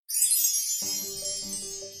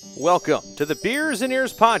Welcome to the Beers and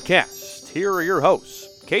Ears podcast. Here are your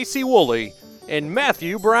hosts, Casey Woolley and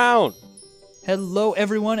Matthew Brown. Hello,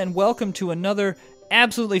 everyone, and welcome to another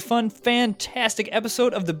absolutely fun, fantastic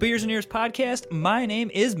episode of the Beers and Ears podcast. My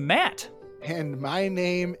name is Matt. And my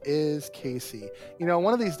name is Casey. You know,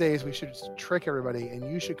 one of these days we should just trick everybody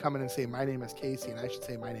and you should come in and say, my name is Casey, and I should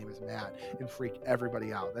say, my name is Matt, and freak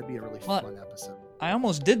everybody out. That'd be a really fun episode. I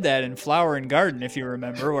almost did that in Flower and Garden, if you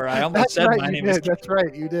remember, where I almost said my name is Casey. That's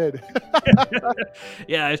right, you did.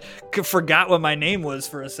 Yeah, I forgot what my name was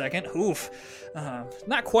for a second. Oof.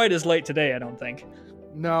 Not quite as late today, I don't think.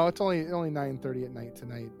 No, it's only 9:30 at night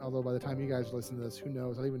tonight. Although by the time you guys listen to this, who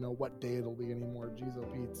knows? I don't even know what day it'll be anymore. Jeez, oh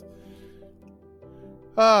Pete's.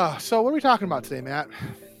 So what are we talking about today, Matt?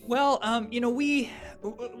 Well,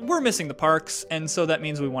 we're missing the parks, and so that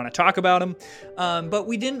means we want to talk about them. But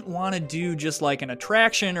we didn't want to do just like an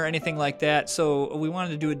attraction or anything like that, so we wanted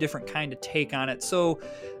to do a different kind of take on it. So,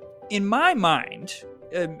 in my mind,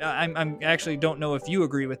 I'm actually don't know if you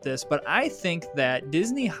agree with this, but I think that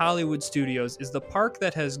Disney Hollywood Studios is the park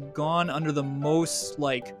that has gone under the most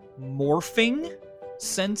like morphing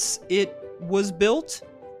since it was built.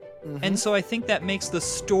 Mm-hmm. And so I think that makes the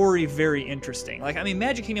story very interesting. Like, I mean,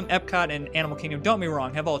 Magic Kingdom, Epcot, and Animal Kingdom, don't get me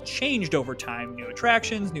wrong, have all changed over time. New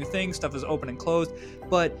attractions, new things, stuff is open and closed.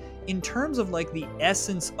 But in terms of, like, the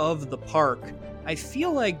essence of the park, I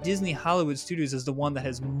feel like Disney Hollywood Studios is the one that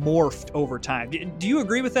has morphed over time. Do you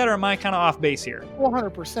agree with that, or am I kind of off base here?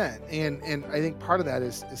 100%. And I think part of that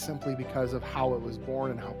is simply because of how it was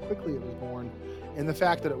born and how quickly it was born. And the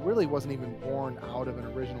fact that it really wasn't even born out of an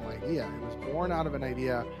original idea. It was born out of an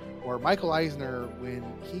idea where Michael Eisner, when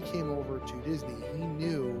he came over to Disney, he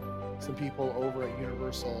knew some people over at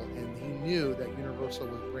Universal, and he knew that Universal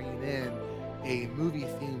was bringing in a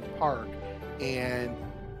movie-themed park. And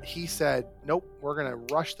he said, nope, we're going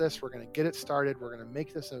to rush this. We're going to get it started. We're going to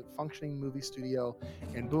make this a functioning movie studio.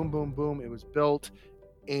 And boom, boom, boom, it was built.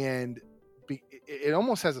 And it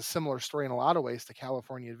almost has a similar story in a lot of ways to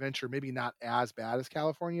California Adventure. Maybe not as bad as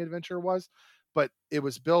California Adventure was, but it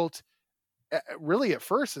was built really at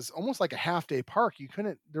first is almost like a half-day park.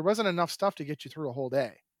 There wasn't enough stuff to get you through a whole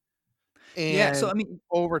day. And yeah, so I mean,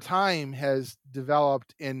 over time has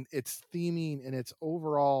developed, and its theming and its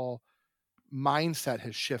overall mindset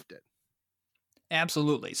has shifted.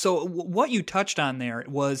 Absolutely. So what you touched on there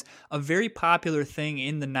was a very popular thing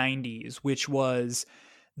in the 90s, which was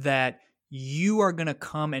that you are going to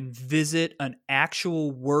come and visit an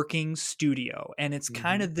actual working studio. And it's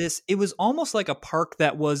kind of this, it was almost like a park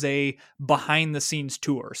that was a behind the scenes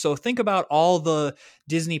tour. So think about all the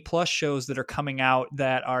Disney Plus shows that are coming out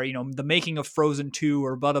that are, the making of Frozen 2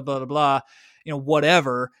 or blah, blah, blah, blah,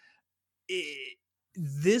 whatever.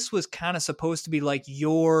 This was kind of supposed to be like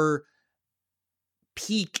your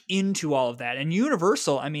peek into all of that. And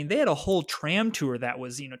Universal, I mean, they had a whole tram tour that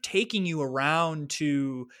was, taking you around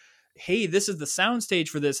to, hey, this is the soundstage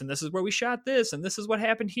for this, and this is where we shot this, and this is what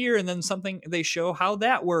happened here, and then something they show how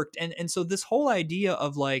that worked. And so this whole idea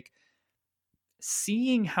of like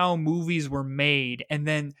seeing how movies were made, and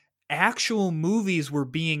then actual movies were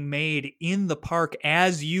being made in the park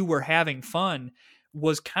as you were having fun,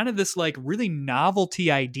 was kind of this like really novelty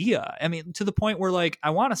idea. I mean, to the point where like, I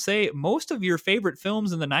want to say most of your favorite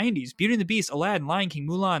films in the 90s, Beauty and the Beast, Aladdin, Lion King,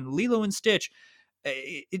 Mulan, Lilo and Stitch,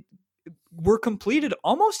 were completed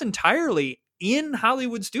almost entirely in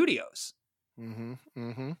Hollywood studios. Mm-hmm,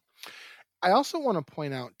 mm-hmm. I also want to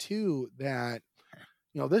point out too that,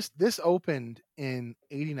 this opened in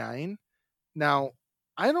 89. Now,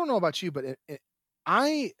 I don't know about you, but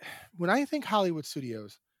when I think Hollywood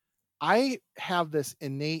studios, I have this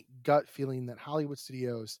innate gut feeling that Hollywood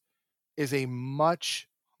Studios is a much,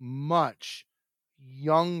 much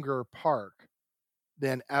younger park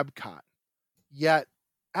than Epcot. Yet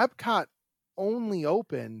Epcot only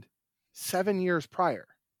opened 7 years prior.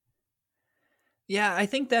 Yeah, I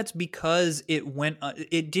think that's because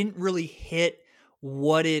it didn't really hit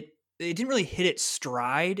it didn't really hit its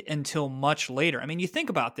stride until much later. I mean, you think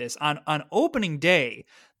about this on opening day,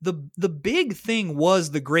 the big thing was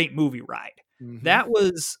the Great Movie Ride. Mm-hmm. That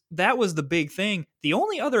was the big thing. The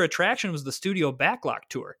only other attraction was the Studio Backlot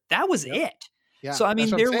Tour. That was it. Yeah, so I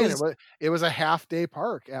mean, it was a half-day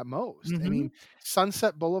park at most. Mm-hmm. I mean,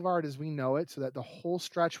 Sunset Boulevard as we know it, so that the whole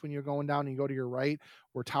stretch when you're going down and you go to your right,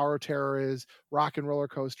 where Tower of Terror is, Rock and Roller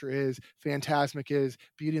Coaster is, Fantasmic is,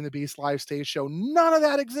 Beauty and the Beast live stage show, none of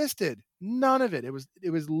that existed. None of it. It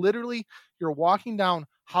was literally, you're walking down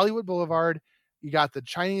Hollywood Boulevard. You got the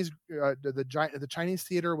Chinese the Chinese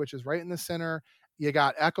theater, which is right in the center. You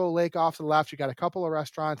got Echo Lake off to the left. You got a couple of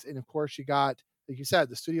restaurants, and of course you got, like you said,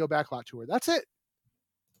 the Studio Backlot Tour. That's it.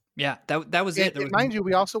 Yeah, that was And, it. There and was mind you,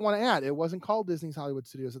 we also want to add, it wasn't called Disney's Hollywood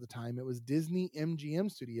Studios at the time. It was Disney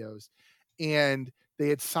MGM Studios. And they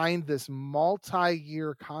had signed this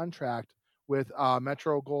multi-year contract with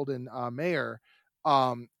Metro Golden Mayer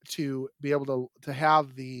to be able to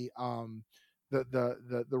have the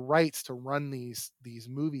rights to run these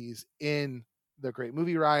movies in the Great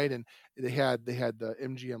Movie Ride, and they had the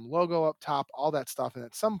MGM logo up top, all that stuff. And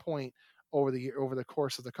at some point over the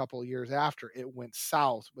course of the couple of years after, it went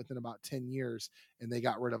south within about 10 years, and they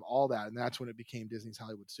got rid of all that, and that's when it became Disney's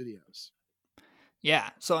Hollywood Studios. Yeah.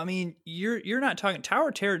 So I mean, you're not talking. Tower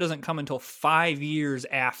of Terror doesn't come until 5 years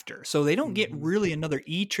after, so they don't get really another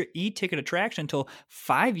e-ticket attraction until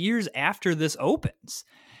 5 years after this opens,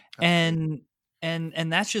 and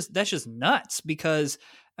that's just nuts because.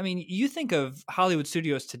 I mean, you think of Hollywood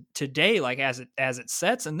Studios today, like as it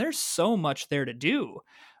sets, and there's so much there to do,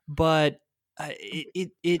 but it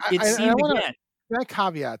seemed again. Can I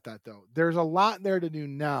caveat that though? There's a lot there to do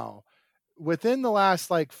now. Within the last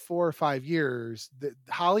like 4 or 5 years,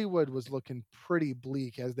 Hollywood was looking pretty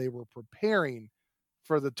bleak as they were preparing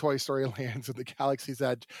for the Toy Story lands and the Galaxy's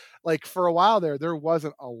Edge. Like for a while there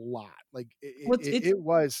wasn't a lot. Like it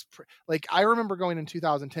was like I remember going in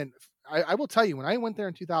 2010. I will tell you, when I went there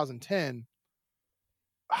in 2010,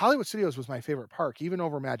 Hollywood Studios was my favorite park, even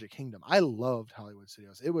over Magic Kingdom. I loved Hollywood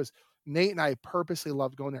Studios. It was Nate and I purposely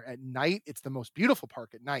loved going there at night. It's the most beautiful park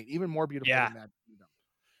at night, even more beautiful than Magic Kingdom.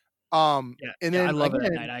 And then I love it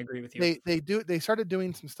at night. I agree with you. They started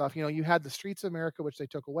doing some stuff. You know, you had the Streets of America, which they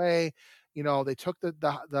took away. You know, they took the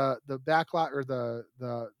backlot or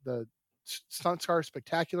the Stunt Car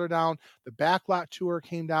Spectacular down. The backlot tour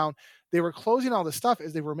came down. They were closing all this stuff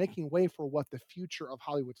as they were making way for what the future of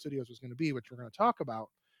Hollywood Studios was going to be, which we're going to talk about.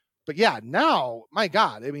 But yeah, now, my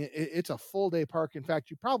God, I mean, it's a full day park. In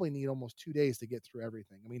fact, you probably need almost 2 days to get through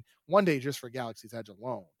everything. I mean, 1 day just for Galaxy's Edge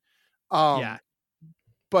alone.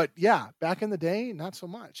 But yeah, back in the day, not so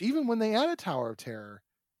much. Even when they added Tower of Terror,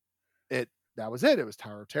 that was it. It was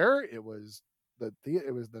Tower of Terror. It was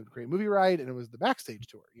it was the Great Movie Ride, and it was the backstage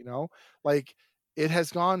tour. You know, like it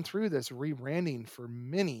has gone through this rebranding for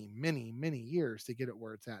many, many, many years to get it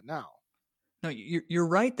where it's at now. No, you're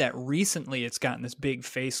right that recently it's gotten this big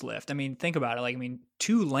facelift. I mean, think about it. Like, I mean,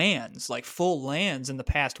 2 lands, like full lands in the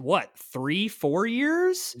past, 3-4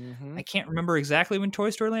 years? Mm-hmm. I can't remember exactly when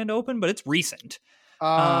Toy Story Land opened, but it's recent.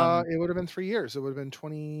 It would have been 3 years. It would have been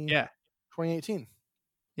 2018.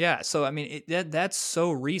 Yeah. So, I mean, that's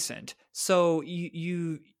so recent. So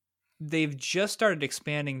they've just started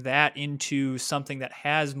expanding that into something that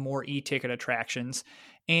has more e-ticket attractions.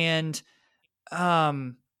 And,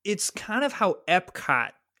 it's kind of how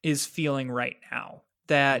Epcot is feeling right now,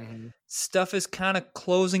 that stuff is kind of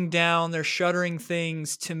closing down. They're shuttering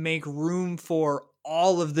things to make room for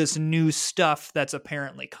all of this new stuff that's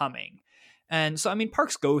apparently coming. And so, I mean,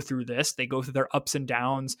 parks go through this. They go through their ups and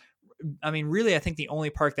downs. I mean, really, I think the only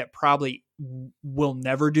park that probably will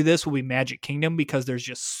never do this will be Magic Kingdom, because there's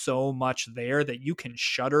just so much there that you can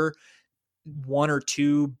shutter 1 or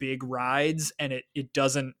 2 big rides and it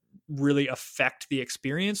doesn't really affect the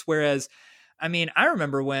experience. Whereas, I mean, I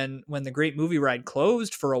remember when the Great Movie Ride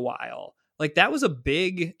closed for a while, like that was a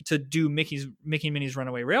big, to do Mickey and Minnie's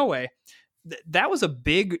Runaway Railway, that was a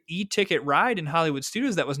big e-ticket ride in Hollywood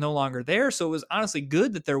Studios that was no longer there. So it was honestly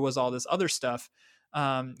good that there was all this other stuff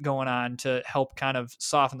going on to help kind of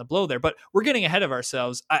soften the blow there. But we're getting ahead of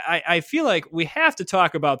ourselves. I feel like we have to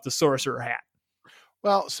talk about the Sorcerer Hat.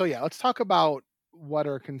 Well, so yeah, let's talk about what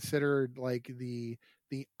are considered like the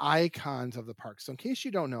icons of the park. So in case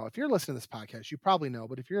you don't know, if you're listening to this podcast, you probably know,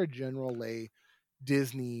 but if you're a general lay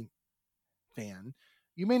Disney fan,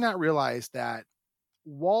 you may not realize that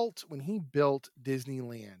Walt, when he built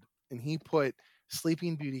Disneyland and he put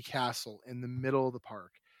Sleeping Beauty Castle in the middle of the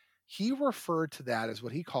park, he referred to that as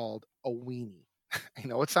what he called a weenie. I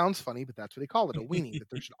know it sounds funny, but that's what he called it, a weenie, that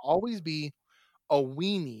there should always be a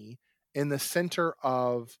weenie in the center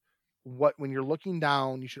of when you're looking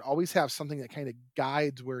down. You should always have something that kind of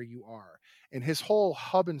guides where you are. And his whole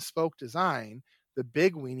hub and spoke design, the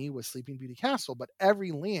big weenie was Sleeping Beauty Castle, but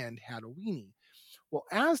every land had a weenie. Well,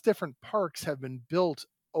 as different parks have been built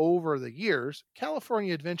over the years,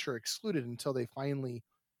 California Adventure excluded until they finally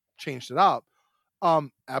changed it up.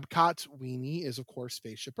 Epcot's weenie is, of course,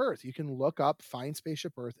 Spaceship Earth. You can look up, find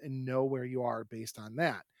Spaceship Earth, and know where you are based on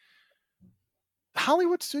that.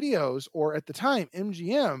 Hollywood Studios, or at the time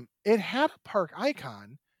MGM, it had a park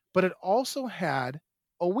icon, but it also had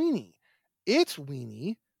a weenie. Its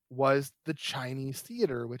weenie was the Chinese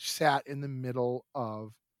Theater, which sat in the middle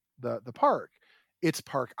of the park. Its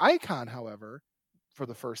park icon, however, for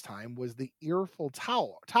the first time was the Earful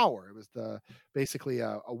Tower. It was basically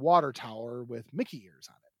a water tower with Mickey ears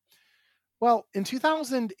on it. Well, in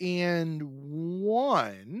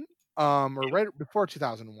 2001, or right before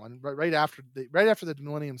 2001, right after the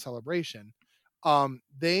Millennium Celebration,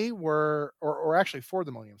 they were, or actually for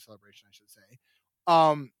the Millennium Celebration, I should say,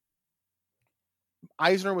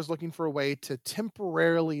 Eisner was looking for a way to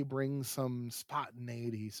temporarily bring some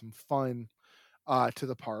spontaneity, some fun to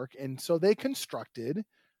the park, and so they constructed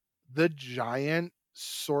the giant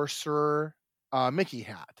sorcerer Mickey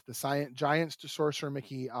hat, the giant sorcerer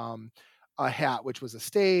Mickey a hat, which was a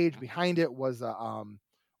stage. Behind it was a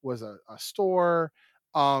store,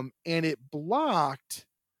 and it blocked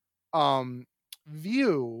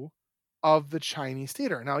view of the Chinese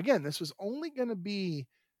theater. Now, again, this was only going to be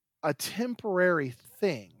a temporary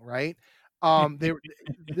thing, right?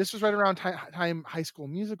 This was right around time High School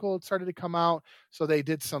Musical had started to come out, so they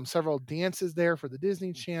did several dances there for the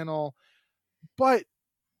Disney Channel, but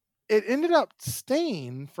it ended up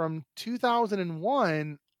staying from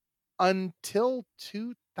 2001 until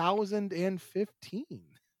 2015.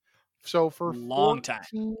 So for Long time.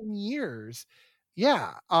 14 years.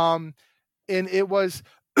 Yeah. And it was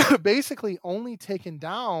basically only taken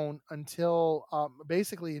down until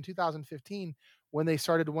basically in 2015, when they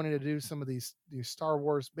started wanting to do some of these Star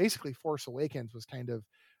Wars. Basically Force Awakens was kind of,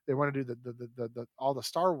 they want to do the all the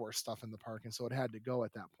Star Wars stuff in the park, and so it had to go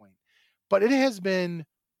at that point. But it has been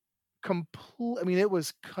it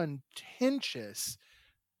was contentious.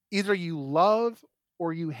 Either you love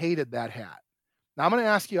or you hated that hat. Now I'm going to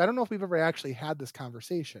ask you, I don't know if we've ever actually had this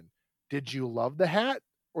conversation. Did you love the hat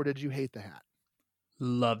or did you hate the hat?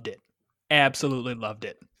 Loved it. Absolutely loved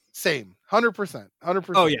it. Same. 100%.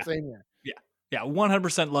 100%. Oh, yeah. Same here. Yeah,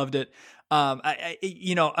 100% loved it.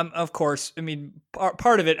 Of course, I mean,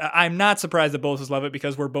 part of it, I'm not surprised that both of us love it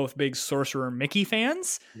because we're both big Sorcerer Mickey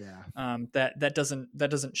fans. Yeah. That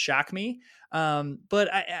doesn't shock me. But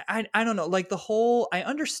I don't know, like I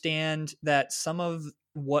understand that some of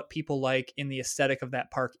what people like in the aesthetic of that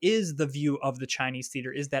park is the view of the Chinese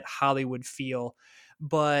theater, is that Hollywood feel.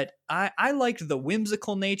 But I liked the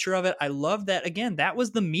whimsical nature of it. I love that. Again, that was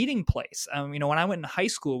the meeting place. When I went in high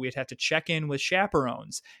school, we'd have to check in with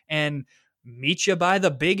chaperones and meet you by the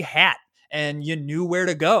big hat, and you knew where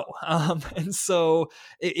to go. And so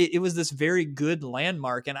it was this very good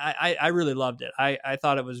landmark, and I really loved it. I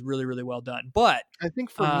thought it was really, really well done. But I think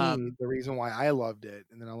for me, the reason why I loved it,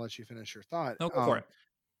 and then I'll let you finish your thought. No, go for it.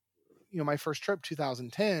 My first trip,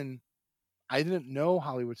 2010, I didn't know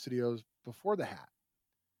Hollywood Studios before the hat.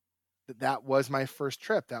 That was my first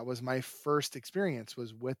trip. That was my first experience,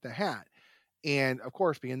 was with the hat. And of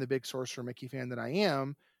course, being the big Sorcerer Mickey fan that I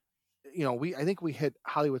am, I think we hit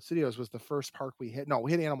Hollywood Studios was the first park we hit. No,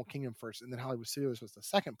 we hit Animal Kingdom first, and then Hollywood Studios was the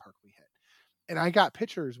second park we hit. And I got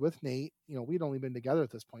pictures with Nate. We'd only been together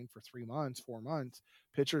at this point for 4 months,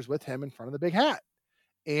 pictures with him in front of the big hat.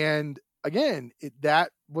 And again,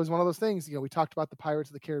 that was one of those things. We talked about the Pirates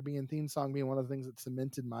of the Caribbean theme song being one of the things that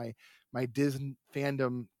cemented my Disney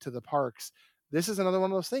fandom to the parks. This is another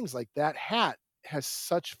one of those things. Like, that hat has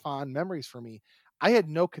such fond memories for me. I had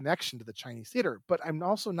no connection to the Chinese theater, but I'm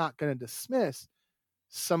also not going to dismiss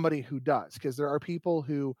somebody who does, because there are people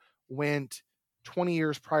who went 20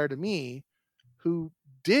 years prior to me who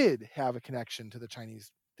did have a connection to the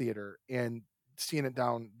Chinese theater and seeing it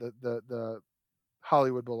down the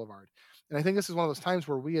Hollywood Boulevard. And I think this is one of those times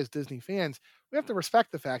where we as Disney fans, we have to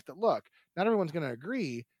respect the fact that, look, not everyone's going to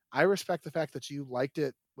agree. I respect the fact that you liked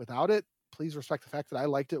it without it. Please respect the fact that I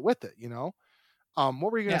liked it with it,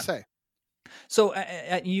 What were you going to say? So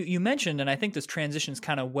you mentioned, and I think this transitions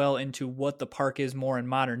kind of well into what the park is more in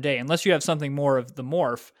modern day, unless you have something more of the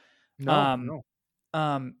morph. No.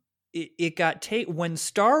 It got when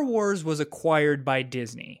Star Wars was acquired by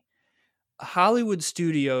Disney, Hollywood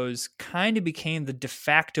Studios kind of became the de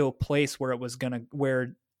facto place where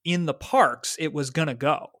where in the parks it was gonna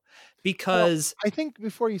go. Because I think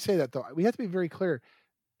before you say that, though, we have to be very clear.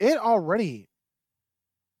 It already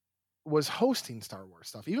was hosting Star Wars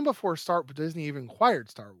stuff. Even before Disney even acquired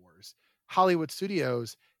Star Wars, Hollywood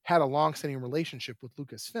Studios had a long-standing relationship with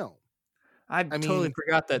Lucasfilm. I totally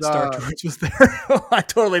forgot that Star Tours was there. I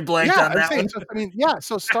totally blanked on that one.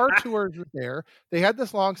 So Star Tours was there. They had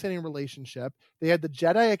this long-standing relationship. They had the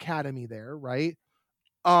Jedi Academy there, right?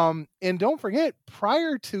 And don't forget,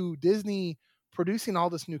 prior to Disney producing all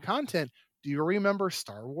this new content, do you remember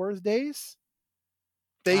Star Wars days?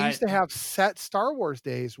 They used to have set Star Wars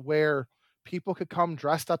days where people could come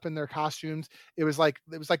dressed up in their costumes. It was like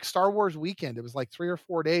Star Wars weekend. It was like 3 or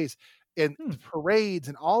 4 days, and parades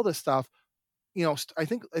and all this stuff. I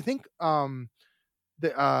think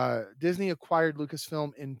Disney acquired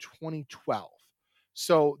Lucasfilm in 2012.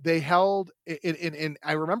 So they held in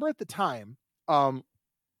I remember at the time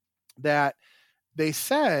that they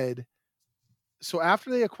said, so after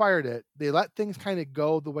they acquired it, they let things kind of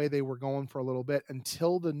go the way they were going for a little bit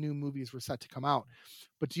until the new movies were set to come out.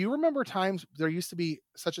 But do you remember times there used to be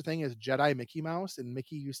such a thing as Jedi Mickey Mouse, and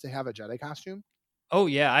Mickey used to have a Jedi costume? Oh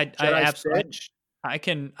yeah, I Jedi absolutely. Stitch. I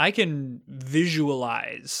can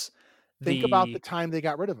visualize Think about the the time they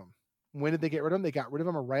got rid of them. When did they get rid of them? They got rid of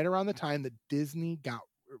them right around the time that Disney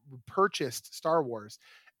purchased Star Wars,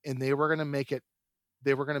 and they were going to make it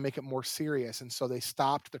more serious, and so they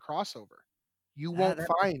stopped the crossover. You won't that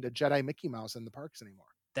find a Jedi Mickey Mouse in the parks anymore.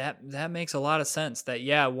 that makes a lot of sense. That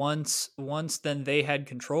yeah, once then they had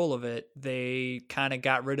control of it, they kind of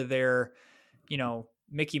got rid of their,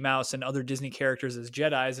 Mickey Mouse and other Disney characters as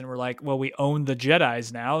Jedis, and we're like, well, we own the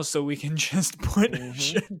Jedis now, so we can just put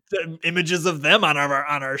images of them on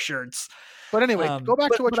our shirts. But anyway, go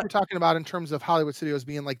back to what you but were talking about in terms of Hollywood Studios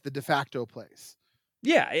being like the de facto place.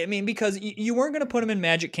 Yeah, I mean, because you weren't going to put them in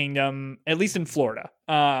Magic Kingdom, at least in Florida.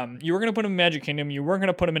 You were going to put them in Magic Kingdom. You weren't going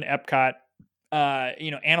to put them in Epcot.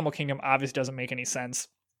 Animal Kingdom obviously doesn't make any sense.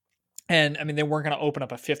 And I mean, they weren't going to open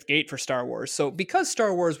up a fifth gate for Star Wars. So because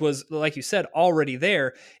Star Wars was, like you said, already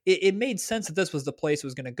there, it made sense that this was the place it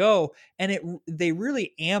was going to go. And they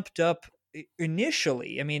really amped up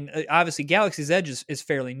initially. I mean, obviously Galaxy's Edge is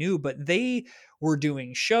fairly new, but they were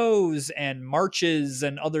doing shows and marches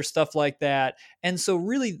and other stuff like that. And so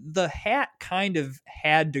really the hat kind of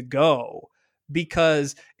had to go,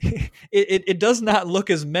 because it does not look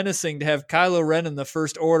as menacing to have Kylo Ren in the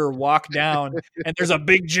First Order walk down and there's a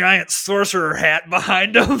big giant sorcerer hat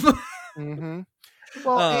behind him. Mm-hmm.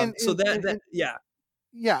 Well,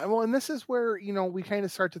 yeah. Well, and this is where we kind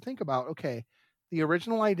of start to think about, okay, the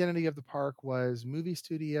original identity of the park was movie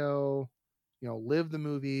studio, live the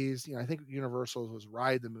movies. I think Universal was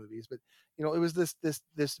ride the movies, but it was this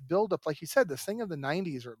build up, like you said, this thing of the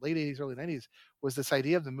 90s or late 80s, early 90s was this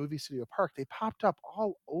idea of the movie studio park. They popped up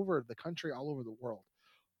all over the country, all over the world.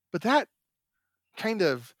 But that kind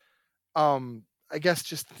of, I guess,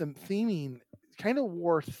 just the theming kind of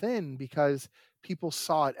wore thin because people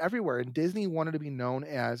saw it everywhere, and Disney wanted to be known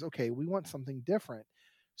as, okay, we want something different.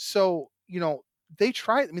 So, they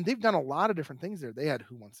tried. I mean, they've done a lot of different things there. They had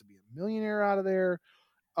Who Wants to Be a Millionaire out of there.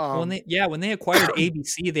 When they acquired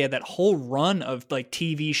ABC, they had that whole run of like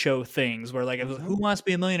TV show things where like it was Who Wants to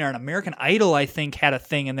Be a Millionaire, and American Idol, I think, had a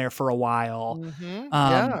thing in there for a while.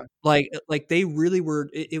 Like they really were.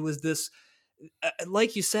 It was this,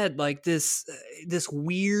 like you said, like this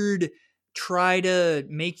weird try to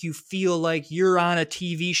make you feel like you're on a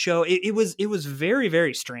TV show. It was very,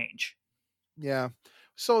 very strange. Yeah.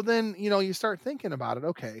 So then, you start thinking about it.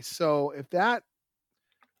 Okay, so if that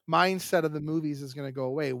mindset of the movies is going to go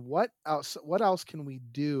away, what else can we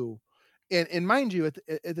do? And mind you,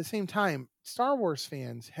 at the same time, Star Wars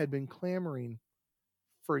fans had been clamoring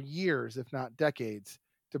for years, if not decades,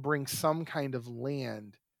 to bring some kind of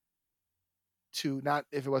land to, not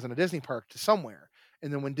if it wasn't a Disney park, to somewhere.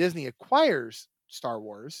 And then when Disney acquires Star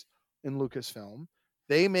Wars in Lucasfilm,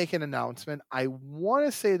 they make an announcement. I want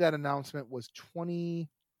to say that announcement was 2020.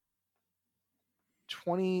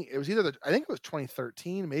 It was I think it was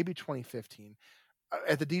 2013, maybe 2015,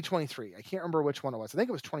 at the D23. I can't remember which one it was. I think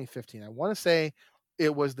it was 2015. I want to say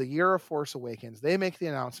it was the year of Force Awakens. They make the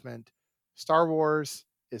announcement, Star Wars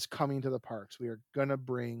is coming to the parks. We are going to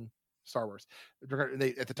bring Star Wars. At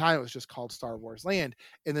the time, it was just called Star Wars Land.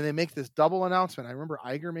 And then they make this double announcement. I remember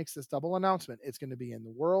Iger makes this double announcement. It's going to be in the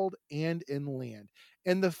world and in land.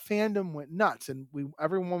 And the fandom went nuts. And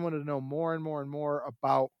everyone wanted to know more and more and more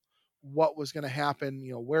about what was going to happen,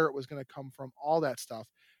 where it was going to come from, all that stuff.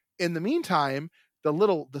 In the meantime,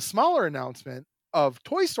 the smaller announcement of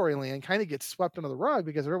Toy Story Land kind of gets swept under the rug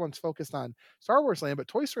because everyone's focused on Star Wars Land, but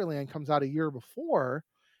Toy Story Land comes out a year before.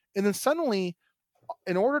 And then suddenly,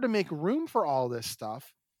 in order to make room for all this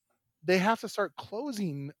stuff, they have to start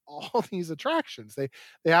closing all these attractions. They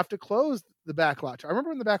have to close the backlot tour. I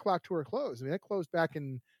remember when the backlot tour closed. I mean, it closed back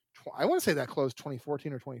in, I want to say that closed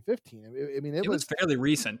 2014 or 2015. I mean, it was fairly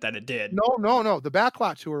recent that it did. No. The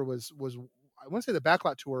backlot tour was I want to say the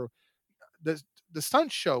backlot tour, the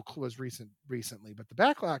stunt show was recently, but the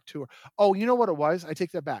backlot tour, oh, you know what it was? I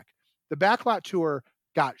take that back. The backlot tour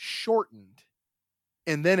got shortened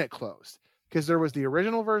and then it closed. Because there was the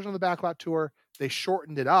original version of the backlot tour, they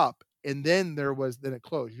shortened it up, and then it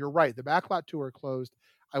closed. You're right, the backlot tour closed,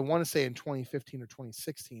 I want to say in 2015 or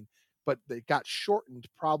 2016, but it got shortened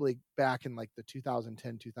probably back in like the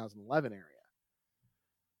 2010, 2011 area.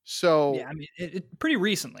 So yeah, I mean, it pretty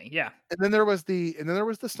recently, yeah. And then there was the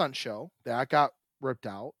stunt show that got ripped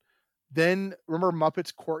out. Then remember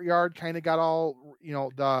Muppets Courtyard kind of got all,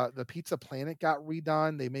 the Pizza Planet got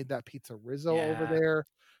redone. They made that Pizza Rizzo over Yeah. there.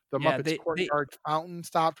 The Yeah, Muppets Courtyard fountain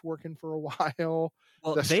stopped working for a while.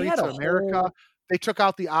 well, The they had Streets a of America, whole they took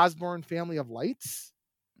out the Osborne family of lights.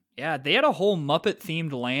 Yeah, they had a whole Muppet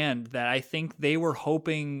themed land that I think they were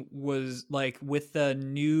hoping was like with the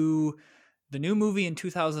new movie in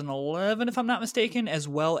 2011, if I'm not mistaken, as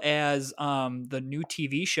well as the new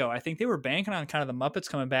TV show. I think they were banking on kind of the Muppets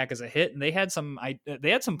coming back as a hit, and they had some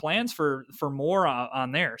plans for more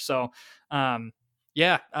on there. So, anyway,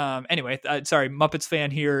 sorry, Muppets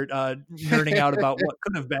fan here, nerding out about what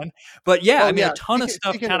could have been, but yeah, I mean, a ton of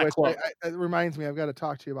stuff kind of close. It reminds me, I've got to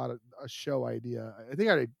talk to you about a show idea. I think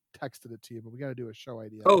I already texted it to you, but we got to do a show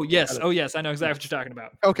idea. Oh yes, I know exactly what you're talking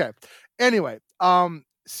about. Okay. Anyway,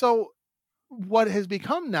 so what has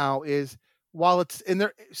become now is while it's in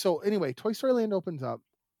there. So anyway, Toy Story Land opens up.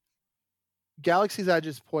 Galaxy's Edge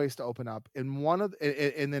is poised to open up,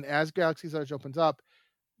 and then as Galaxy's Edge opens up,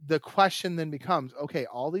 the question then becomes, okay,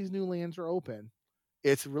 all these new lands are open.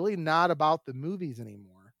 It's really not about the movies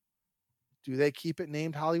anymore. Do they keep it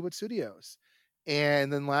named Hollywood Studios?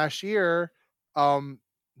 And then last year,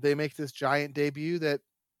 they make this giant debut that,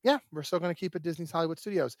 yeah, we're still going to keep it Disney's Hollywood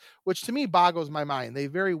Studios, which to me boggles my mind. They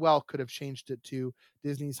very well could have changed it to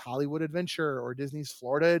Disney's Hollywood Adventure or Disney's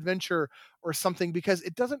Florida Adventure or something, because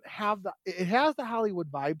it doesn't have it has the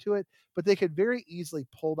Hollywood vibe to it, but they could very easily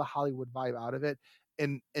pull the Hollywood vibe out of it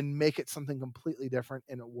and make it something completely different,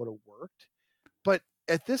 and it would have worked. But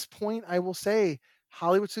at this point, I will say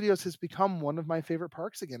Hollywood Studios has become one of my favorite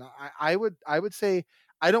parks again. I would say,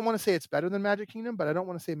 I don't want to say it's better than Magic Kingdom, but I don't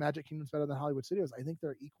want to say Magic Kingdom's better than Hollywood Studios. I think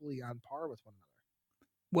they're equally on par with one another.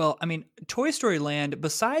 Well, I mean, Toy Story Land,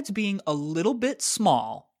 besides being a little bit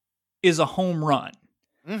small, is a home run.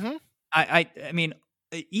 Mm-hmm. I mean,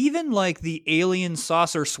 even like the Alien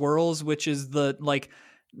Saucer Swirls, which is the like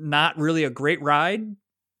not really a great ride,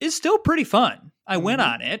 is still pretty fun. I went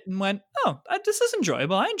on it and went, oh, this is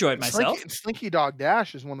enjoyable. I enjoyed myself. Slinky Dog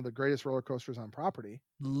Dash is one of the greatest roller coasters on property.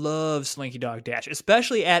 Love Slinky Dog Dash,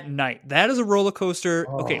 especially at night. That is a roller coaster.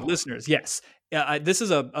 Oh. Okay, listeners, yes. This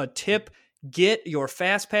is a tip. Get your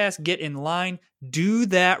Fast Pass, get in line, do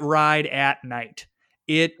that ride at night.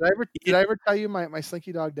 Did I ever tell you my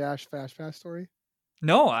Slinky Dog Dash Fast Pass story?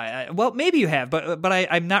 No, well, maybe you have, but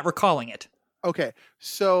I'm not recalling it. Okay,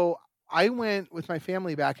 so I went with my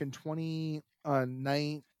family back in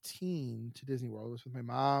 2019 to Disney World. It was with my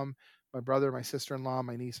mom, my brother, my sister-in-law,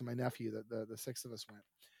 my niece, and my nephew. The six of us went.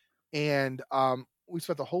 And we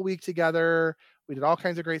spent the whole week together. We did all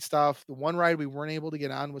kinds of great stuff. The one ride we weren't able to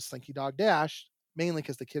get on was Slinky Dog Dash, mainly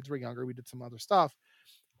because the kids were younger. We did some other stuff.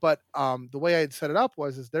 But the way I had set it up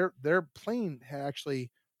was their plane had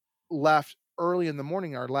actually left early in the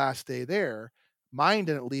morning our last day there. Mine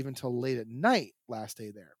didn't leave until late at night last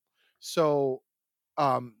day there. So,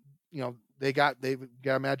 they got a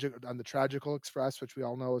magic on the Tragical Express, which we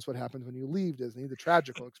all know is what happens when you leave Disney, the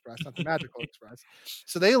Tragical Express, not the Magical Express.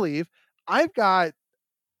 So they leave. I've got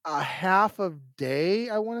a half of day,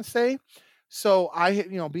 I want to say. So I,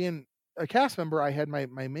 being a cast member, I had my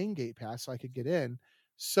main gate pass so I could get in.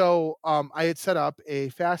 So I had set up a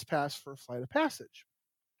fast pass for Flight of Passage.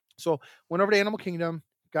 So went over to Animal Kingdom,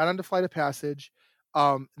 got onto Flight of Passage.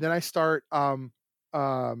 Then I start, I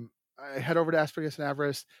head over to Aspergus and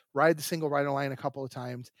Everest, ride the single rider line a couple of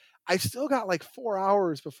times. I still got like 4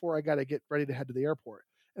 hours before I got to get ready to head to the airport.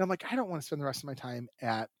 And I'm like, I don't want to spend the rest of my time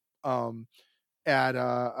at Animal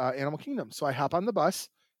Kingdom. So I hop on the bus,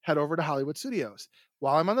 head over to Hollywood Studios.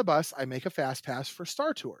 While I'm on the bus, I make a fast pass for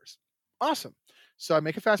Star Tours. Awesome. So I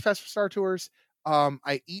make a fast pass for Star Tours.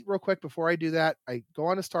 I eat real quick before I do that. I go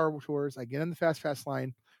on to Star Tours. I get in the fast pass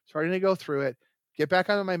line, starting to go through it, get back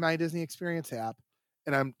onto my My Disney Experience app.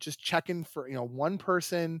 And I'm just checking for, one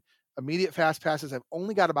person, immediate fast passes. I've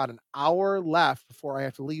only got about an hour left before I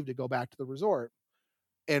have to leave to go back to the resort.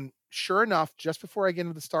 And sure enough, just before I get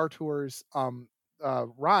into the Star Tours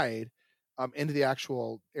ride, into the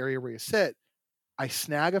actual area where you sit, I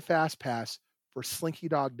snag a fast pass for Slinky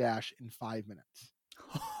Dog Dash in 5 minutes.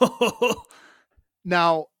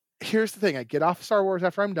 Now, here's the thing. I get off Star Wars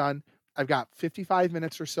after I'm done. I've got 55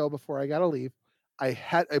 minutes or so before I got to leave. I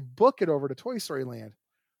book it over to Toy Story Land.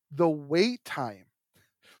 The wait time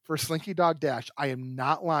for Slinky Dog Dash, I am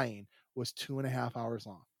not lying, was 2.5 hours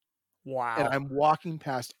long. Wow. And I'm walking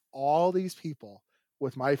past all these people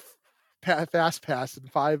with my fast pass in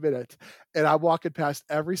 5 minutes, and I'm walking past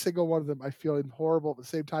every single one of them. I'm feeling horrible. At the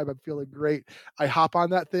same time, I'm feeling great. I hop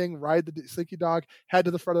on that thing, ride the Slinky Dog, head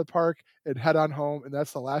to the front of the park, and head on home. And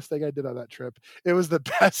that's the last thing I did on that trip. It was the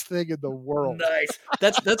best thing in the world. Nice.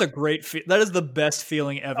 That's a great. That is the best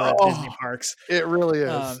feeling ever at Disney parks. It really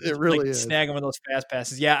is. It really is. Snagging one of those fast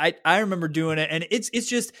passes. Yeah, I remember doing it, and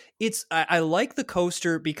I like the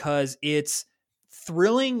coaster because it's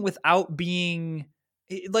thrilling without being.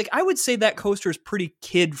 Like, I would say that coaster is pretty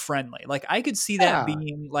kid friendly. Like, I could see that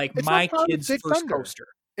being like my kid's first coaster.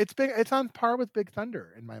 It's on par with Big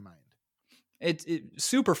Thunder in my mind. It's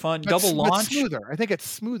super fun. Double launch. It's smoother. I think it's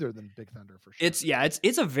smoother than Big Thunder for sure.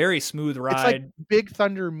 It's a very smooth ride. It's like Big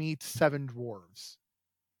Thunder meets Seven Dwarves.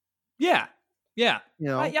 Yeah.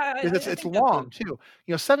 It's long too.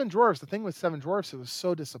 Seven Dwarves. The thing with Seven Dwarves, it was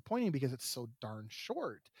so disappointing because it's so darn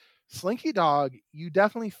short. Slinky Dog, you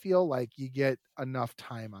definitely feel like you get enough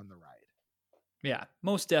time on the ride. Yeah,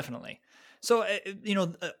 most definitely. So,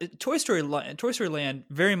 Toy Story Land,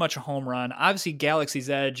 very much a home run. Obviously, Galaxy's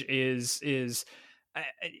Edge is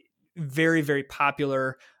very, very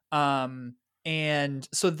popular. And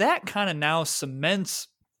so that kind of now cements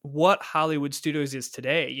what Hollywood Studios is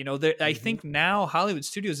today. I think now Hollywood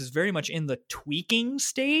Studios is very much in the tweaking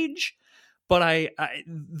stage. But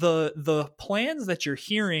the plans that you're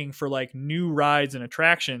hearing for like new rides and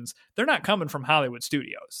attractions, they're not coming from Hollywood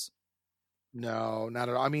Studios. No, not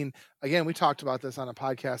at all. I mean, again, we talked about this on a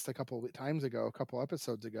podcast a couple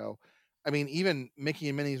episodes ago. I mean, even Mickey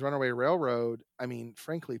and Minnie's Runaway Railroad, I mean,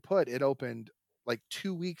 frankly put, it opened like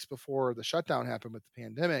 2 weeks before the shutdown happened with the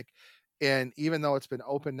pandemic. And even though it's been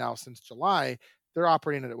open now since July, they're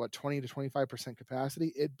operating at 20 to 25%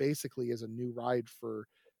 capacity. It basically is a new ride for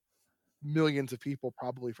millions of people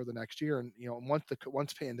probably for the next year. And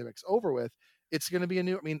once pandemic's over with, it's going to be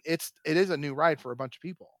it is a new ride for a bunch of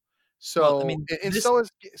people. So so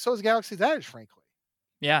is Galaxy's Edge, frankly.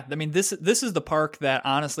 Yeah, I mean, this is the park that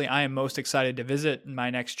honestly I am most excited to visit in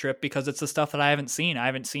my next trip because it's the stuff that I haven't seen. I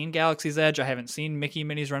haven't seen Galaxy's Edge. I haven't seen Mickey and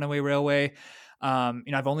Minnie's Runaway Railway.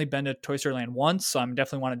 I've only been to Toy Story Land once, so I'm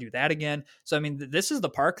definitely want to do that again. So I mean, this is the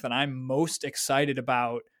park that I'm most excited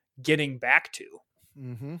about getting back to.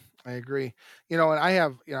 Mm-hmm. I agree. And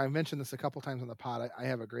I've mentioned this a couple times on the pod. I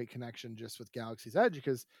have a great connection just with Galaxy's Edge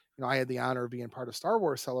because, I had the honor of being part of Star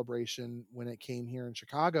Wars Celebration when it came here in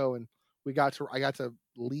Chicago, and I got to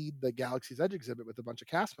lead the Galaxy's Edge exhibit with a bunch of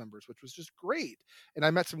cast members, which was just great. And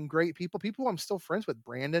I met some great people who I'm still friends with.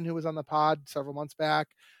 Brandon, who was on the pod several months back.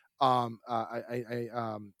 Alfredo,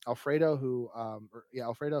 who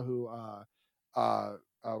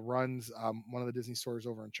runs one of the Disney stores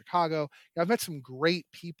over in Chicago. I've met some great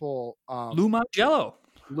people. Lou Mangello.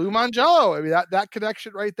 I mean, that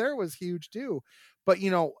connection right there was huge too. But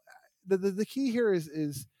the key here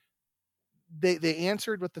is they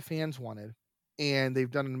answered what the fans wanted, and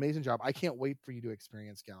they've done an amazing job. I can't wait for you to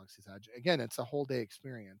experience Galaxy's Edge. Again, it's a whole day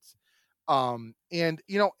experience. One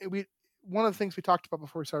of the things we talked about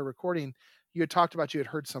before we started recording, you had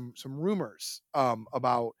heard some rumors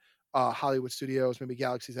about Hollywood Studios, maybe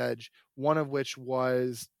Galaxy's Edge, one of which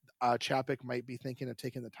was Chapek might be thinking of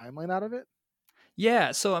taking the timeline out of it.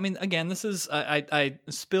 Yeah, so I mean, again, this is I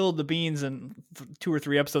spilled the beans in 2 or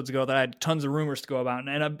 3 episodes ago that I had tons of rumors to go about,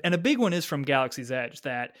 and a big one is from Galaxy's Edge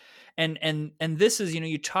that, and this is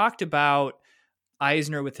you talked about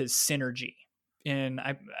Eisner with his synergy in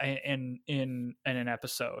an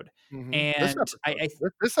episode, mm-hmm. And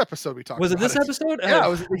this episode we talked. Was it this episode? Yeah, it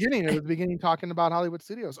was the beginning. It was the beginning talking about Hollywood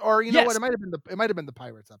Studios, or know what? It might have been the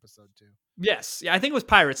Pirates episode too. Yes, yeah, I think it was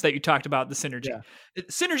Pirates that you talked about the synergy,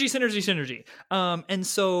 synergy. And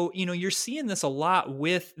so you're seeing this a lot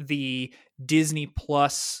with the Disney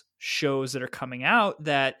Plus shows that are coming out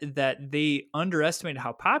that they underestimated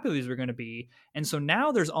how popular these were going to be, and so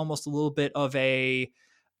now there's almost a little bit of a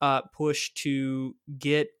push to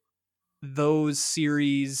get those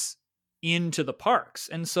series into the parks.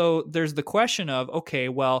 And so there's the question of, okay,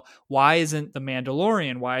 well, why isn't The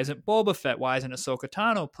Mandalorian? Why isn't Boba Fett? Why isn't Ahsoka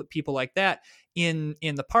Tano? People like that in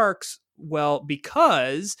the parks? Well,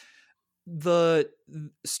 because the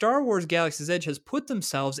Star Wars Galaxy's Edge has put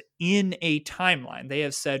themselves in a timeline. They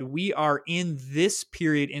have said, we are in this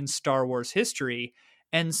period in Star Wars history.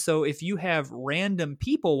 And so if you have random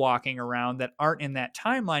people walking around that aren't in that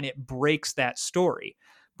timeline, it breaks that story.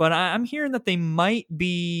 But I'm hearing that they might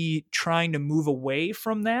be trying to move away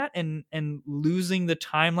from that and losing the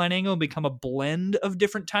timeline angle and become a blend of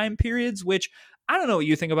different time periods, which I don't know what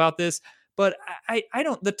you think about this, but I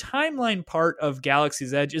don't, the timeline part of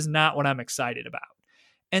Galaxy's Edge is not what I'm excited about.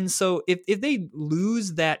 And so if they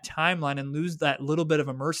lose that timeline and lose that little bit of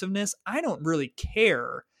immersiveness, I don't really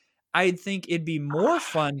care. I think it'd be more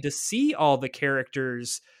fun to see all the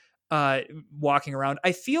characters walking around.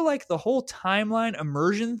 I feel like the whole timeline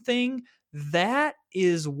immersion thing, that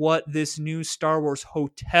is what this new Star Wars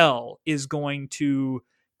hotel is going to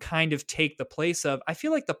kind of take the place of. I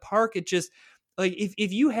feel like the park, it just, like,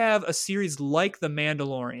 if you have a series like The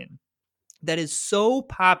Mandalorian that is so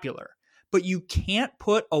popular, but you can't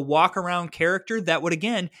put a walk around character that would,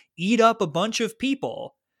 again, eat up a bunch of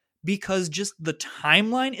people because just the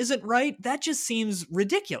timeline isn't right, that just seems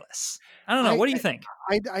ridiculous. I don't know. What do you think?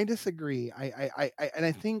 I disagree. And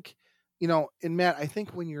I think, and Matt, I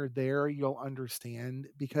think when you're there, you'll understand,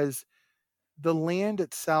 because the land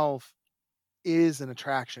itself is an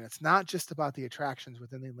attraction. It's not just about the attractions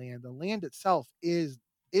within the land. The land itself is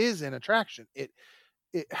an attraction. It,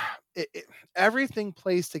 everything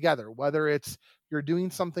plays together, whether it's you're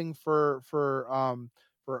doing something for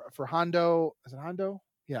Hondo. Is it Hondo?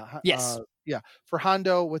 Yeah. Yes. For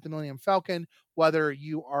Hondo with the Millennium Falcon, whether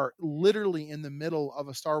you are literally in the middle of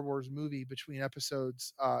a Star Wars movie between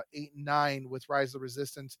episodes 8 and 9 with Rise of the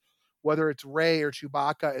Resistance, whether it's Rey or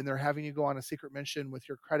Chewbacca and they're having you go on a secret mission with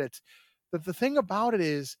your credits. But the thing about it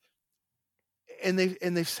is, and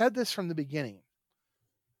they've said this from the beginning,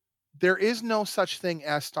 there is no such thing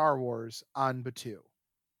as Star Wars on Batuu.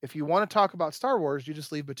 If you want to talk about Star Wars, you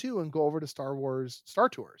just leave Batuu and go over to Star Wars Star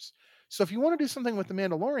Tours. So if you want to do something with The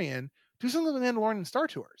Mandalorian, do something with The Mandalorian Star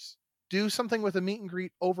Tours. Do something with a meet and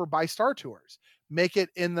greet over by Star Tours. Make it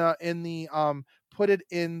put it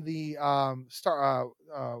in the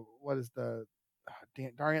what is the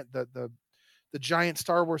the giant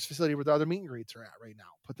Star Wars facility where the other meet and greets are at right now.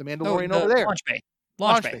 Put The Mandalorian over there.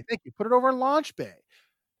 Launch Bay. Thank you. Put it over in Launch Bay.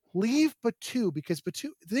 Leave Batuu, because Batuu,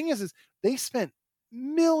 the thing is they spent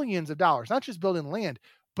millions of dollars, not just building land,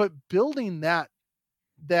 but building that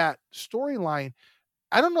storyline.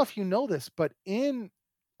 I don't know if you know this, but in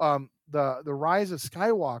the Rise of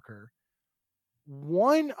Skywalker,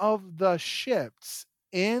 one of the ships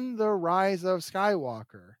in the Rise of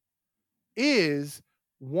Skywalker is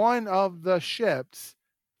one of the ships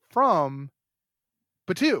from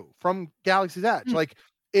Batuu, from Galaxy's Edge. Like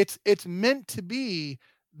it's meant to be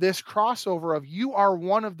this crossover of, you are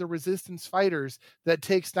one of the Resistance fighters that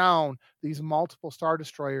takes down these multiple Star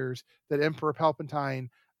Destroyers that Emperor Palpatine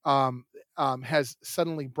has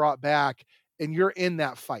suddenly brought back, and you're in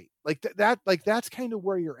that fight. That's kind of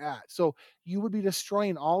where you're at. So you would be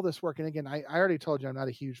destroying all this work. And again, I already told you I'm not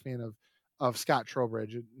a huge fan of Scott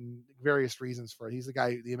Trowbridge, and various reasons for it. He's the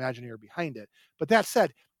guy, the Imagineer behind it. But that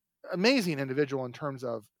said, amazing individual in terms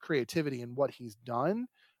of creativity and what he's done.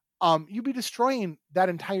 You'd be destroying that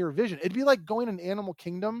entire vision. It'd be like going in Animal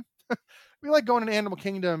Kingdom.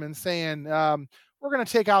 And saying, we're going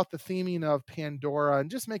to take out the theming of Pandora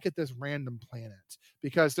and just make it this random planet,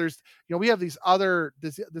 because there's, we have this other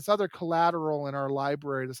collateral in our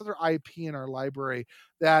library, this other IP in our library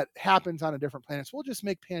that happens on a different planet. So we'll just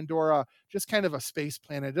make Pandora just kind of a space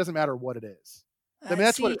planet. It doesn't matter what it is. I mean,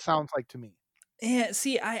 that's what it sounds like to me. Yeah,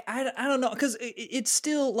 see, I don't know, because it's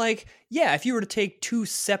still like, yeah, if you were to take two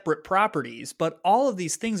separate properties, but all of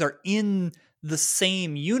these things are in the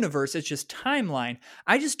same universe, it's just timeline.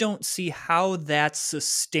 I just don't see how that's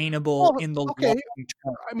sustainable in the long term.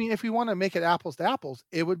 I mean, if we want to make it apples to apples,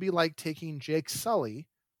 it would be like taking Jake Sully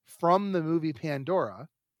from the movie Pandora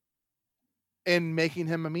and making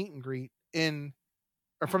him a meet and greet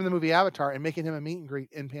or from the movie Avatar and making him a meet and greet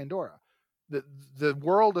in Pandora. The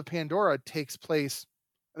world of Pandora takes place,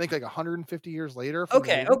 I think, like 150 years later.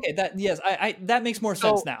 Okay. That makes more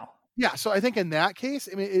sense now. Yeah, so I think in that case,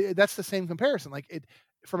 I mean, that's the same comparison. Like, it,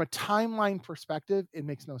 from a timeline perspective, it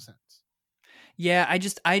makes no sense. Yeah, I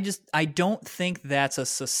don't think that's a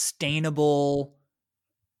sustainable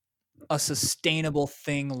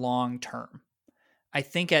thing long term. I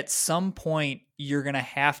think at some point you're going to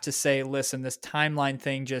have to say, listen, this timeline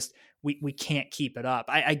thing, just we can't keep it up.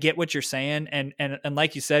 I get what you're saying. And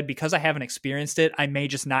like you said, because I haven't experienced it, I may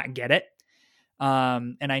just not get it.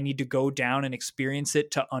 And I need to go down and experience it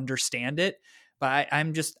to understand it. But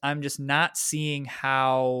I'm just not seeing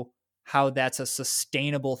how that's a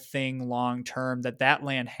sustainable thing long term, that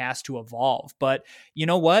land has to evolve. But you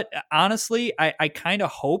know what? Honestly, I kind of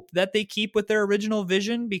hope that they keep with their original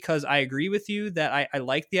vision, because I agree with you that I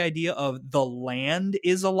like the idea of the land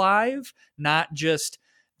is alive, not just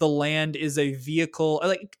the land is a vehicle.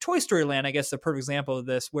 Like Toy Story Land, I guess, is a perfect example of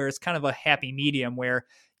this, where it's kind of a happy medium where,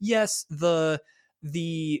 yes, the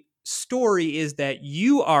story is that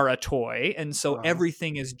you are a toy, and so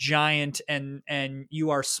everything is giant and you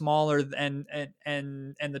are smaller, and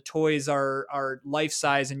the toys are life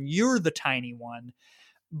size and you're the tiny one.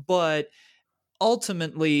 But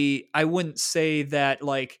ultimately, I wouldn't say that,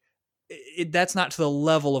 like, that's not to the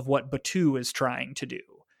level of what Batuu is trying to do.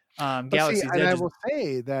 Galaxy's and Edge I is, will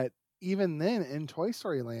say that even then in Toy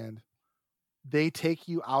Story Land, they take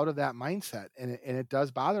you out of that mindset, and it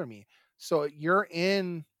does bother me. So you're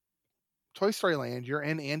in Toy Story Land, you're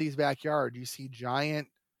in Andy's backyard, you see giant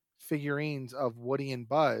figurines of Woody and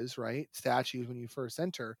Buzz, right? Statues when you first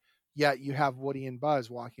enter, yet you have Woody and Buzz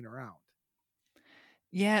walking around.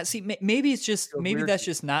 yeah, see, maybe it's just, Feels maybe weird that's to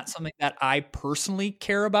me. just not something that I personally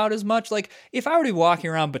care about as much. Like, if I were to be walking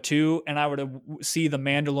around Batuu and I were to see the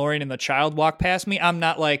Mandalorian and the child walk past me, I'm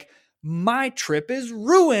not like, my trip is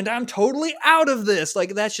ruined. I'm totally out of this.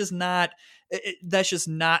 Like, that's just not, that's just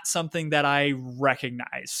not something that I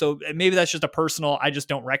recognize. So maybe that's just a personal, I just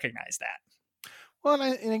don't recognize that. Well,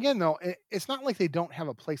 and again, though, it's not like they don't have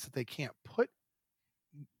a place that they can't put,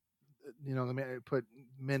 put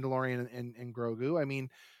Mandalorian and Grogu. I mean,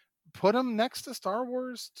 put them next to Star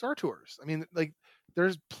Tours. I mean, like,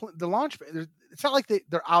 there's the launch. It's not like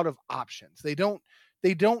they're out of options. They don't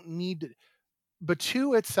need to.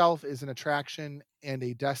 Batuu itself is an attraction and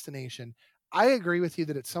a destination. I agree with you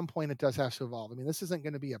that at some point it does have to evolve. I mean, this isn't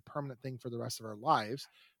going to be a permanent thing for the rest of our lives,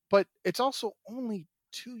 but it's also only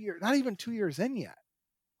 2 years, not even 2 years in yet.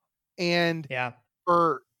 And Yeah.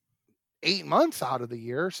 for 8 months out of the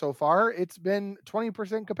year so far, it's been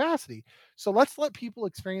 20% capacity. So let's let people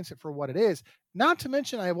experience it for what it is. Not to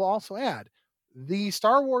mention, I will also add, the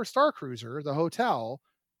Star Wars Star Cruiser, the hotel,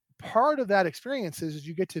 part of that experience is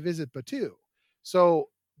you get to visit Batuu. So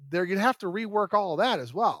they're going to have to rework all of that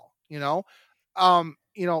as well. Here's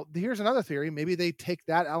another theory. Maybe they take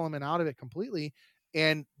that element out of it completely,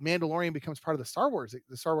 and Mandalorian becomes part of the Star Wars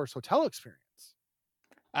hotel experience.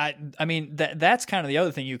 I mean, that's kind of the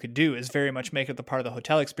other thing you could do is very much make it the part of the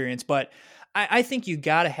hotel experience. But I think you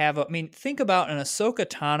got to have, think about an Ahsoka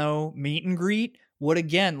Tano meet and greet would,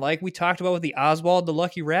 again, like we talked about with the Oswald the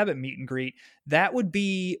Lucky Rabbit meet and greet, that would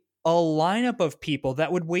be a lineup of people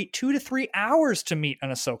that would wait 2 to 3 hours to meet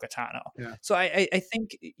an Ahsoka Tano. Yeah. So I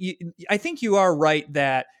think you are right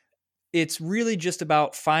that it's really just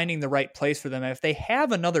about finding the right place for them. And if they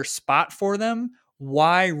have another spot for them,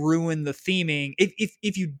 why ruin the theming?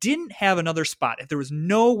 If you didn't have another spot, if there was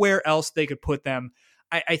nowhere else they could put them,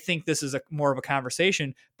 I think this is more of a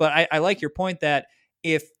conversation. But I like your point that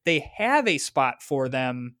if they have a spot for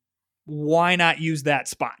them, why not use that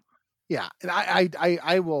spot? Yeah, and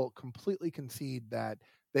I will completely concede that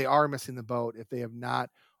they are missing the boat if they have not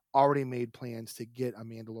already made plans to get a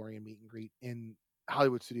Mandalorian meet and greet in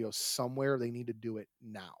Hollywood Studios somewhere. They need to do it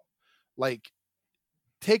now. Like,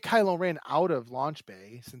 take Kylo Ren out of Launch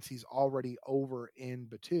Bay since he's already over in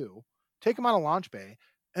Batuu. Take him out of Launch Bay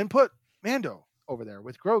and put Mando over there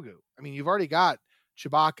with Grogu. I mean, you've already got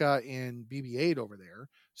Chewbacca and BB-8 over there,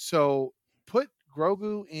 so put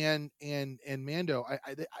Grogu and Mando.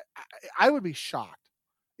 I would be shocked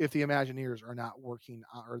if the Imagineers are not working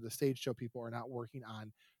on, or the stage show people are not working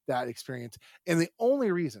on that experience. And the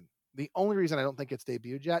only reason I don't think it's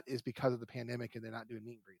debuted yet is because of the pandemic and they're not doing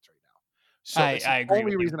meet and greets right now. So it's I agree. The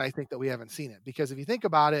only reason I think that we haven't seen it, because if you think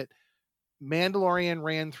about it, Mandalorian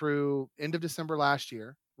ran through end of December last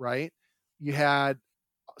year, right? You had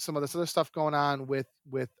some of this other stuff going on with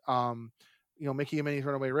Mickey and Minnie's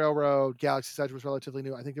Runaway Railroad. Galaxy's Edge was relatively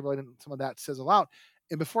new. I think they really didn't some of that sizzle out.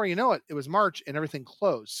 And before you know it, it was March and everything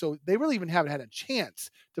closed. So they really even haven't had a chance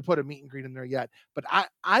to put a meet and greet in there yet. But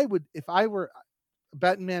I would, if I were a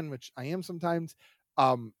betting man, which I am sometimes,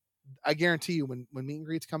 I guarantee you when meet and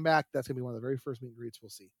greets come back, that's going to be one of the very first meet and greets we'll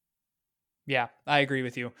see. Yeah, I agree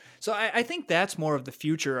with you. So I think that's more of the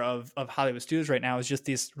future of Hollywood Studios right now, is just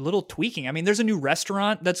this little tweaking. I mean, there's a new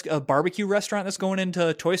restaurant, that's a barbecue restaurant that's going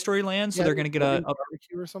into Toy Story Land. So they're going to get a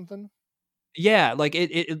barbecue or something. Yeah, like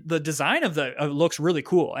it the design of the looks really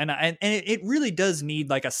cool, and it really does need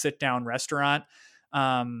like a sit down restaurant.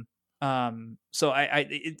 So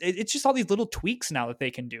it's just all these little tweaks now that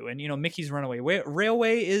they can do, and Mickey's Runaway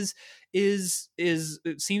Railway is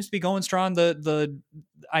it seems to be going strong. The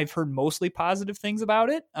I've heard mostly positive things about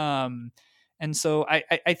it. And so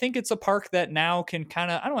I think it's a park that now can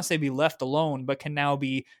kind of, I don't want to say be left alone, but can now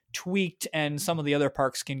be tweaked, and some of the other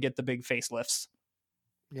parks can get the big facelifts.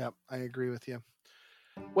 Yep, I agree with you.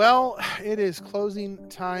 Well, it is closing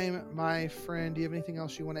time, my friend. Do you have anything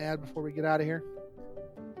else you want to add before we get out of here?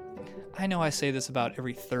 I know I say this about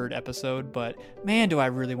every third episode, but man, do I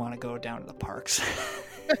really want to go down to the parks.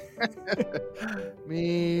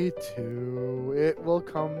 Me too. It will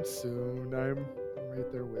come soon. I'm right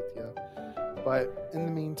there with you. But in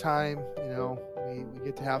the meantime, we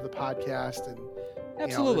get to have the podcast, and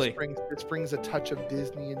Absolutely. This brings a touch of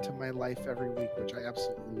Disney into my life every week, which I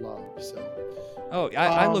absolutely love. So,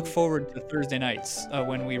 I look forward to Thursday nights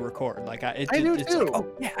when we record. Like I do it's too. like, oh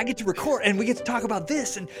yeah, I get to record and we get to talk about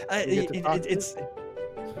this, and it's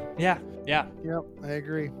yeah. Yep, I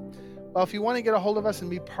agree. Well, if you want to get a hold of us and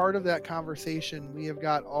be part of that conversation, we have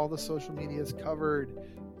got all the social medias covered.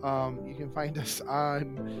 You can find us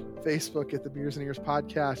on Facebook at the Beers and Ears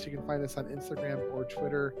Podcast. You can find us on Instagram or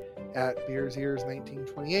Twitter at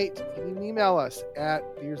beersears1928. You can even email us at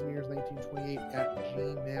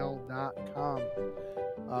beersandears1928@gmail.com.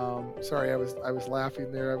 Sorry, I was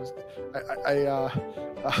laughing there. I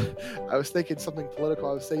was thinking something political.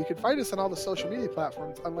 I was saying you can find us on all the social media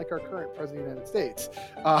platforms, unlike our current president of the United States.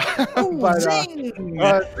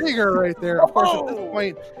 Zinger right there. Of course, at this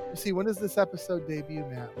point, you see, when does this episode debut,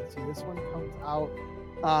 Matt? Let's see. This one comes out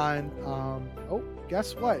on.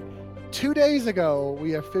 Guess what? 2 days ago,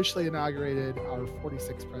 we officially inaugurated our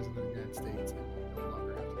 46th president of the United States, and we no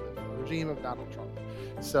longer have to live in the regime of Donald Trump.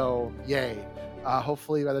 So, yay.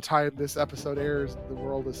 Hopefully by the time this episode airs, the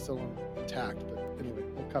world is still intact. But anyway,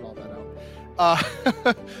 we'll cut all that out.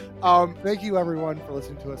 Thank you everyone for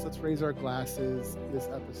listening to us. Let's raise our glasses. This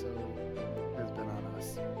episode has been on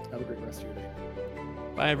us. Have a great rest of your day.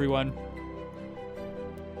 Bye everyone.